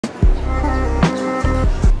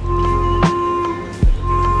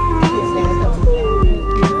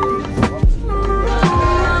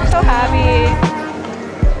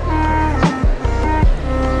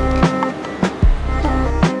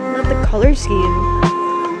color scheme.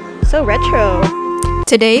 So retro.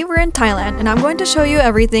 Today we're in Thailand and I'm going to show you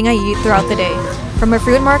everything I eat throughout the day. From a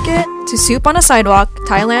fruit market to soup on a sidewalk,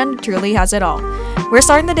 Thailand truly has it all. We're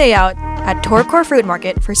starting the day out at Torkor Fruit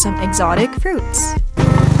Market for some exotic fruits. We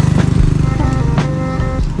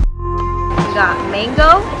got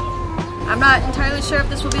mango. I'm not entirely sure if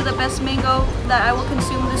this will be the best mango that I will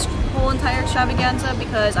consume this whole entire extravaganza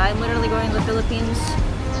because I'm literally going to the Philippines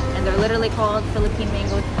and they're literally called Philippine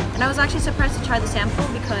mango. And I was actually surprised to try the sample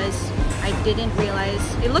because I didn't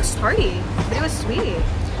realize it looks tarty, but it was sweet.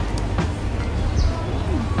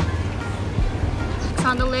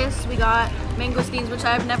 On the list we got mangosteens, which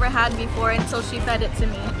I've never had before until she fed it to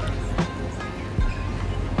me.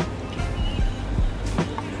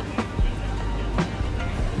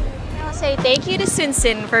 I'll say thank you to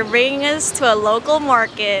Sinsin for bringing us to a local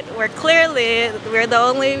market where clearly we're the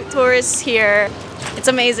only tourists here. It's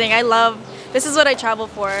amazing. I love this is what I travel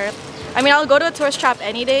for. I mean, I'll go to a tourist trap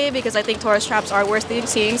any day because I think tourist traps are worth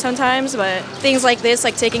seeing sometimes, but things like this,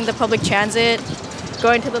 like taking the public transit,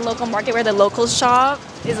 going to the local market where the locals shop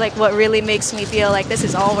is like what really makes me feel like this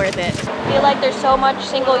is all worth it. I feel like there's so much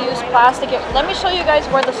single-use plastic here. Let me show you guys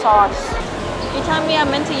where the sauce. You telling me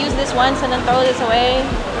I'm meant to use this once and then throw this away?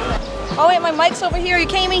 Oh wait, my mic's over here. You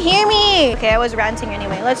can't even hear me. Okay, I was ranting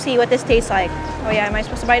anyway. Let's see what this tastes like. Oh yeah, am I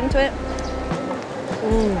supposed to bite into it?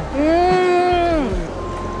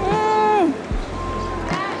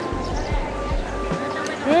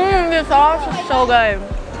 The sauce is so good.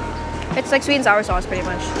 It's like sweet and sour sauce pretty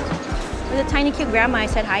much. There's a tiny cute grandma I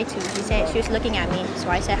said hi to. She was looking at me, so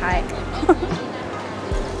I said hi.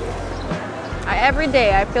 Every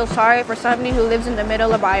day I feel sorry for somebody who lives in the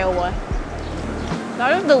middle of Iowa.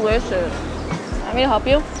 That is delicious. Want me to help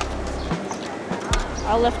you?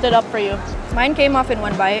 I'll lift it up for you. Mine came off in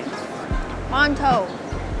one bite. Monto.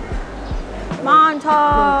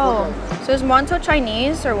 Monto. So is Monto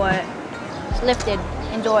Chinese or what? It's lifted.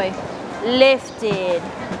 Enjoy. Lifted.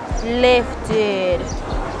 Lifted.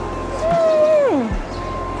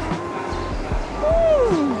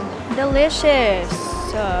 Delicious.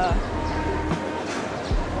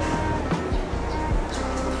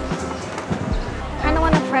 Kind of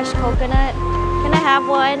want a fresh coconut. Can I have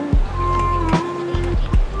one?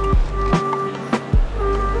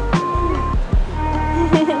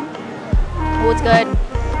 Oh, it's good.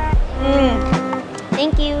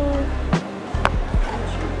 Thank you.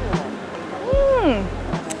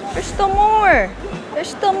 There's still more. There's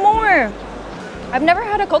still more. I've never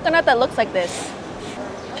had a coconut that looks like this.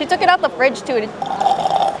 She took it out the fridge too.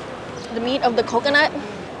 The meat of the coconut.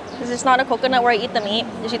 Is this not a coconut where I eat the meat?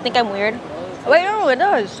 Does she think I'm weird? Oh, wait, no, it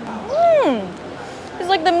does. It's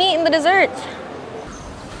like the meat in the dessert.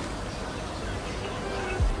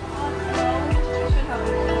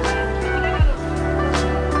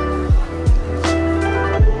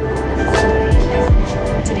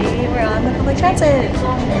 Today we're on the public transit,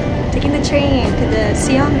 taking the train to the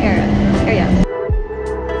Siam area.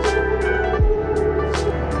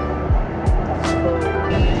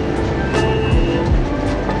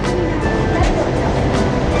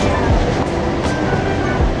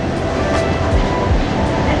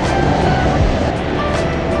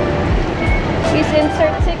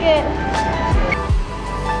 Insert ticket.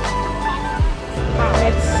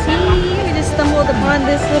 Let's see. We just stumbled upon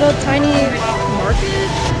this little tiny market.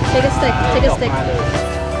 Take a stick. Take a stick.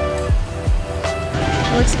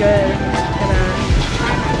 It looks good.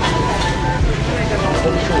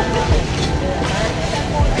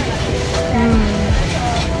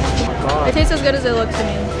 It tastes as good as it looks to me.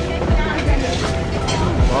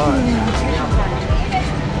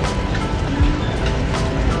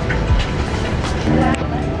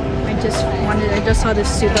 I just saw this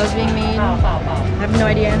soup that was being made. I have no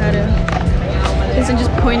idea how to. Vincent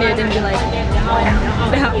just pointed and be like,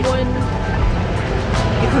 that one.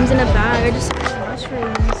 It comes in a bag. I just saw some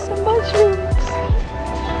mushrooms. Some mushrooms.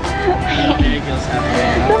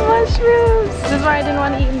 The mushrooms. This is why I didn't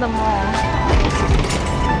want to eat them all.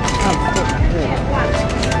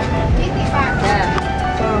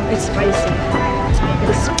 Oh, it's spicy.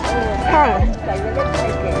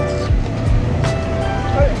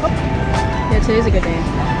 Yeah, today's a good day.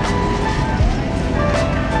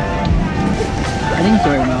 I think it's the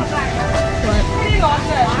right amount. What?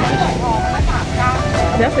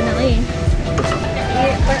 Definitely.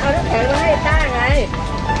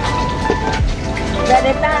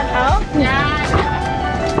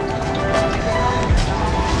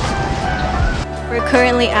 We're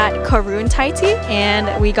currently at Karun Thai Tea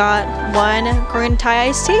and we got one Karun Thai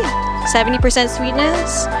iced tea, 70%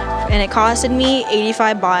 sweetness. and it costed me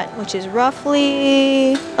 85 baht, which is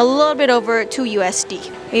roughly a little bit over 2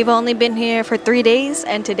 USD. We've only been here for 3 days,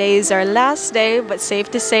 and today's our last day, but safe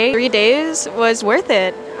to say 3 days was worth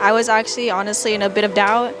it. I was actually honestly in a bit of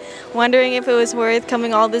doubt, wondering if it was worth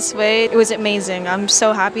coming all this way. It was amazing. I'm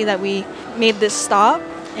so happy that we made this stop,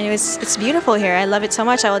 and it's beautiful here. I love it so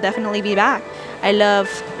much. I will definitely be back. I love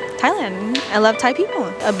Thailand. I love Thai people.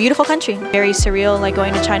 A beautiful country. Very surreal, like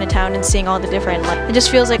going to Chinatown and seeing all the different, like, it just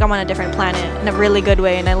feels like I'm on a different planet in a really good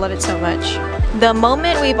way, and I love it so much. The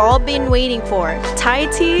moment we've all been waiting for. Thai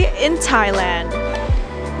tea in Thailand.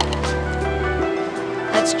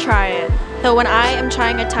 Let's try it. So when I am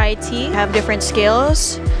trying a Thai tea, I have different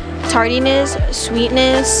scales. Tardiness,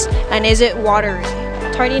 sweetness, and is it watery?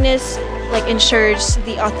 Tardiness like ensures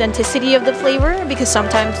the authenticity of the flavor, because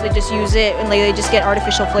sometimes they just use it and they just get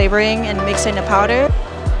artificial flavoring and mix it in a powder.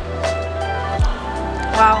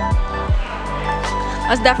 Wow,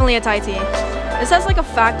 that's definitely a Thai tea. This has like a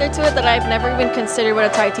factor to it that I've never even considered what a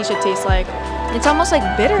Thai tea should taste like. It's almost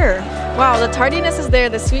like bitter. Wow, the tardiness is there,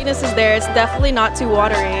 the sweetness is there. It's definitely not too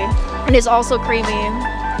watery, and it's also creamy.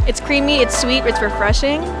 It's creamy, it's sweet, it's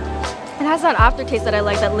refreshing. It has that aftertaste that I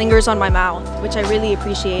like, that lingers on my mouth, which I really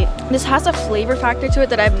appreciate. This has a flavor factor to it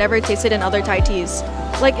that I've never tasted in other Thai teas.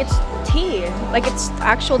 Like, it's tea. Like, it's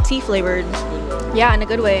actual tea flavored. Yeah, in a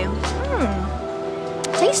good way.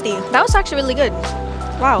 Tasty. That was actually really good.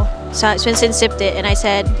 Wow. So Swinson sipped it and I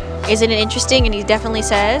said, isn't it interesting? And he definitely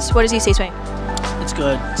says, what does he say, Swing? It's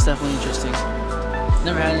good. It's definitely interesting.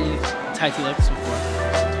 Never had any Thai tea like this before.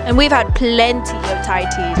 And we've had plenty of Thai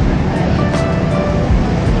teas.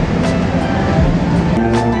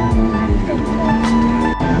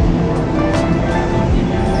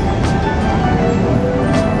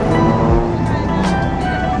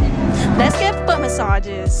 Let's get foot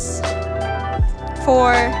massages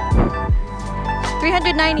for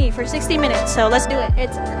 390 for 60 minutes. So let's do it.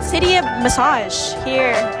 It's City of Massage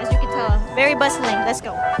here, as you can tell. Very bustling. Let's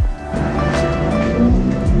go.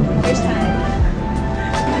 First time.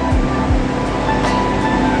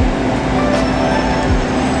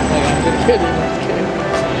 I'm kidding.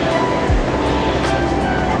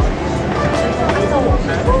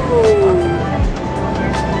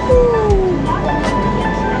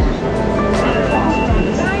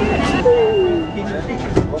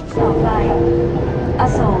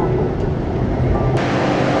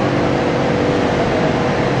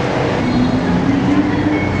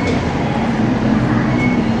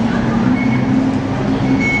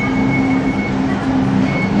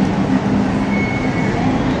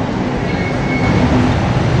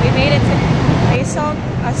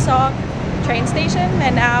 Train station,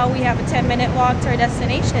 and now we have a 10-minute walk to our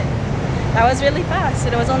destination. That was really fast,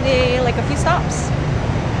 and it was only like a few stops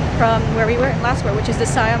from where we were last were, which is the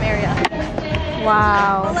Siam area.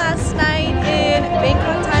 Wow. Last night in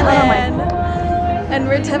Bangkok, Thailand, and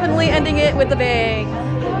we're definitely ending it with a bang.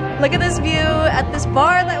 Look at this view at this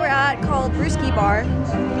bar that we're at called Brewski Bar,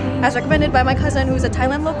 as recommended by my cousin who's a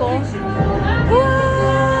Thailand local.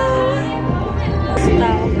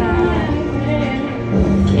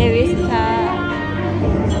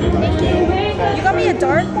 You got me a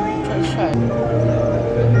dark wine?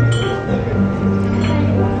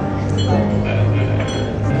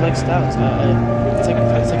 I like stouts.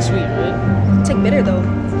 It's like sweet, right? It's like bitter though.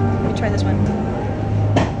 Let me try this one.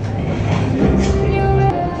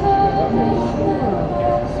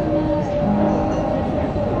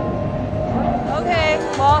 Okay,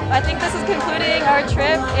 well, I think this is concluding our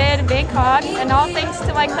trip in Bangkok, and all thanks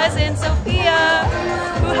to my cousin Sophia,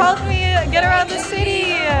 who helped me get around the city.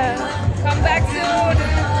 Come back soon.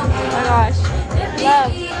 Oh my gosh.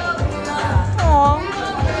 Love.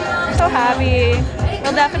 Aww. So happy.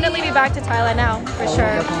 We'll definitely be back to Thailand now, for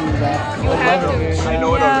sure. You have to. I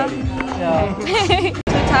know it already. Yeah.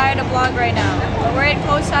 Too tired to vlog right now. But we're in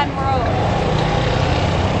Koh San Road.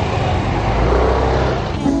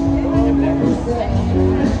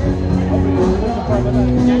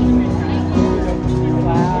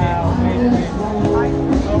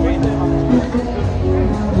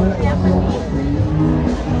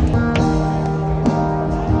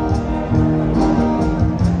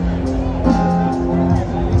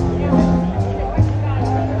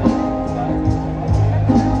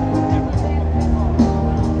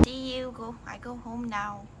 I go home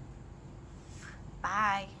now.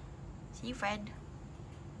 Bye. See you, Fred.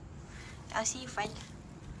 I'll see you, Fred.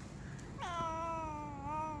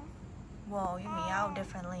 Whoa, you meow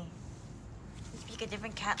differently. You speak a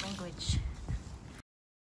different cat language.